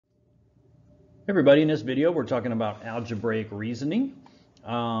Everybody, in this video we're talking about algebraic reasoning.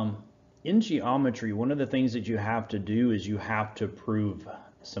 In geometry, one of the things that you have to do is you have to prove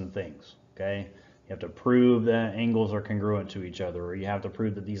some things. Okay, you have to prove that angles are congruent to each other, or you have to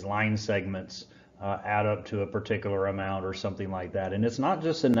prove that these line segments add up to a particular amount or something like that. And it's not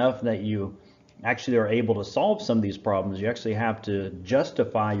just enough that you actually are able to solve some of these problems, you actually have to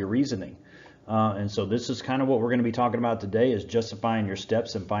justify your reasoning. And so this is kind of what we're going to be talking about today, is justifying your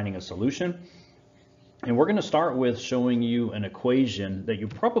steps and finding a solution. And we're going to start with showing you an equation that you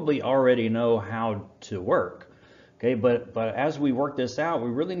probably already know how to work. Okay, but as we work this out,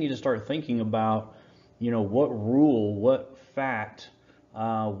 we really need to start thinking about, what rule, what fact,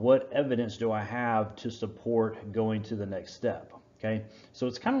 what evidence do I have to support going to the next step? Okay, so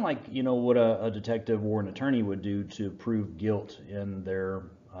it's kind of like, what a detective or an attorney would do to prove guilt in their,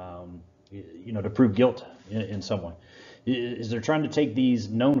 to prove guilt in someone. Is they're trying to take these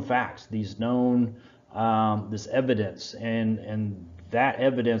known facts, these known this evidence, and that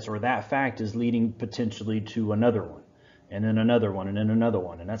evidence or that fact is leading potentially to another one, and then another one, and then another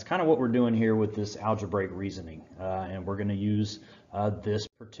one. And that's kind of what we're doing here with this algebraic reasoning. And we're going to use this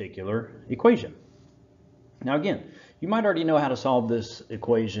particular equation. Now again, you might already know how to solve this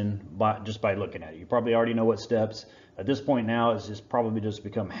equation just by looking at it. You probably already know what steps. At this point now, it's just probably just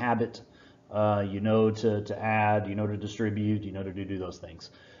become habit. To add, to distribute, to do those things.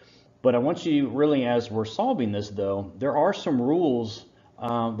 But I want you really, as we're solving this though, there are some rules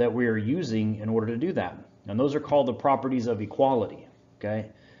that we are using in order to do that. And those are called the properties of equality. Okay.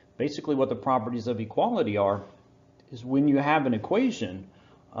 Basically what the properties of equality are is when you have an equation,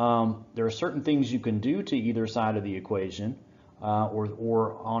 there are certain things you can do to either side of the equation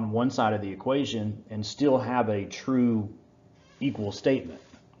or on one side of the equation and still have a true equal statement.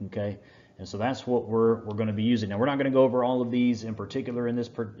 Okay. And so that's what we're going to be using. Now we're not going to go over all of these in particular in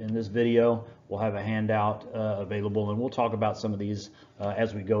this video. We'll have a handout available, and we'll talk about some of these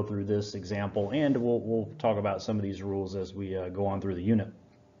as we go through this example, and we'll talk about some of these rules as we go on through the unit.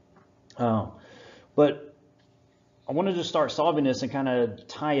 But I wanted to start solving this and kind of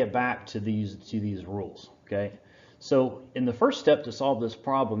tie it back to these rules. Okay. So in the first step to solve this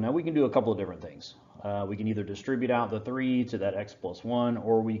problem, now we can do a couple of different things. We can either distribute out the 3 to that x plus 1,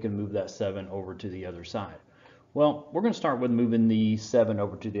 or we can move that 7 over to the other side. Well, we're going to start with moving the 7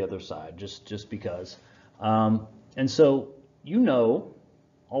 over to the other side, just because. And so you know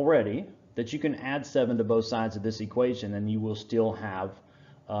already that you can add 7 to both sides of this equation and you will still have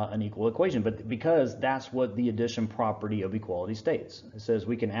an equal equation, but because that's what the addition property of equality states. It says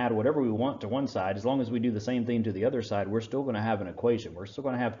we can add whatever we want to one side. As long as we do the same thing to the other side, we're still going to have an equation. We're still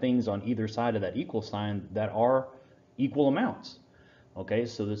going to have things on either side of that equal sign that are equal amounts. Okay,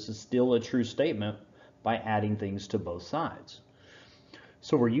 so this is still a true statement by adding things to both sides.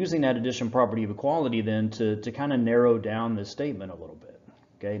 So we're using that addition property of equality then to kind of narrow down this statement a little bit.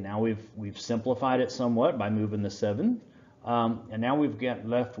 Okay, now we've simplified it somewhat by moving the 7. And now we've got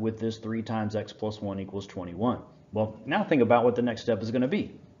left with this 3 times x plus 1 equals 21. Well, now think about what the next step is going to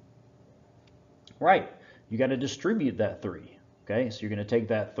be. Right, you got to distribute that 3. Okay, so you're going to take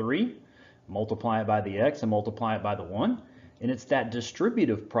that 3, multiply it by the x, and multiply it by the 1. And it's that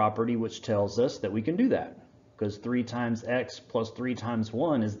distributive property which tells us that we can do that, because 3 times x plus 3 times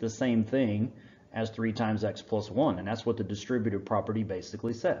 1 is the same thing as 3 times x plus 1. And that's what the distributive property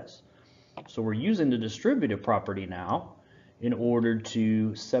basically says. So we're using the distributive property now in order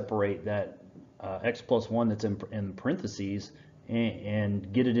to separate that x plus 1 that's in parentheses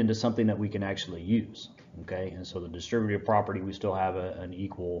and get it into something that we can actually use. Okay, and so the distributive property, we still have an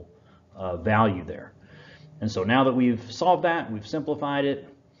equal value there. And so now that we've solved that, we've simplified it,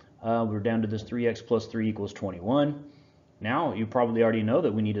 we're down to this 3x plus 3 equals 21. Now you probably already know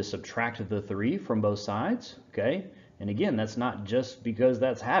that we need to subtract the 3 from both sides. Okay, and again, that's not just because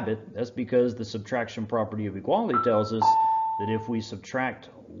that's habit, that's because the subtraction property of equality tells us that if we subtract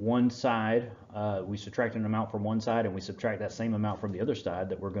one side, we subtract an amount from one side and we subtract that same amount from the other side,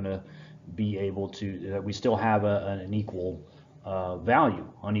 that we're going to be able to, that we still have an equal value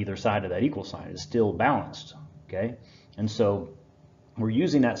on either side of that equal sign. It's still balanced. Okay, and so we're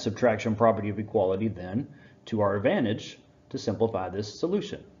using that subtraction property of equality then to our advantage to simplify this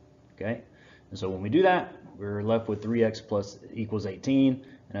solution. Okay, and so when we do that, we're left with 3x plus equals 18,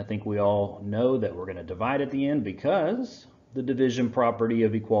 and I think we all know that we're going to divide at the end because the division property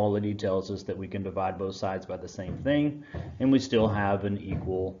of equality tells us that we can divide both sides by the same thing, and we still have an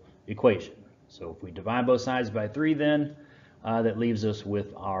equal equation. So if we divide both sides by 3, then that leaves us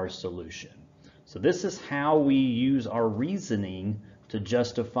with our solution. So this is how we use our reasoning to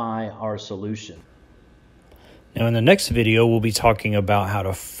justify our solution. Now in the next video, we'll be talking about how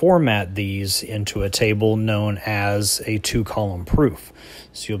to format these into a table known as a two-column proof.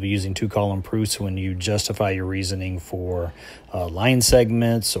 So you'll be using two-column proofs when you justify your reasoning for line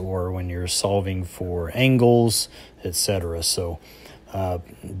segments or when you're solving for angles, etc. So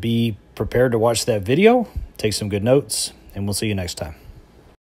be prepared to watch that video, take some good notes, and we'll see you next time.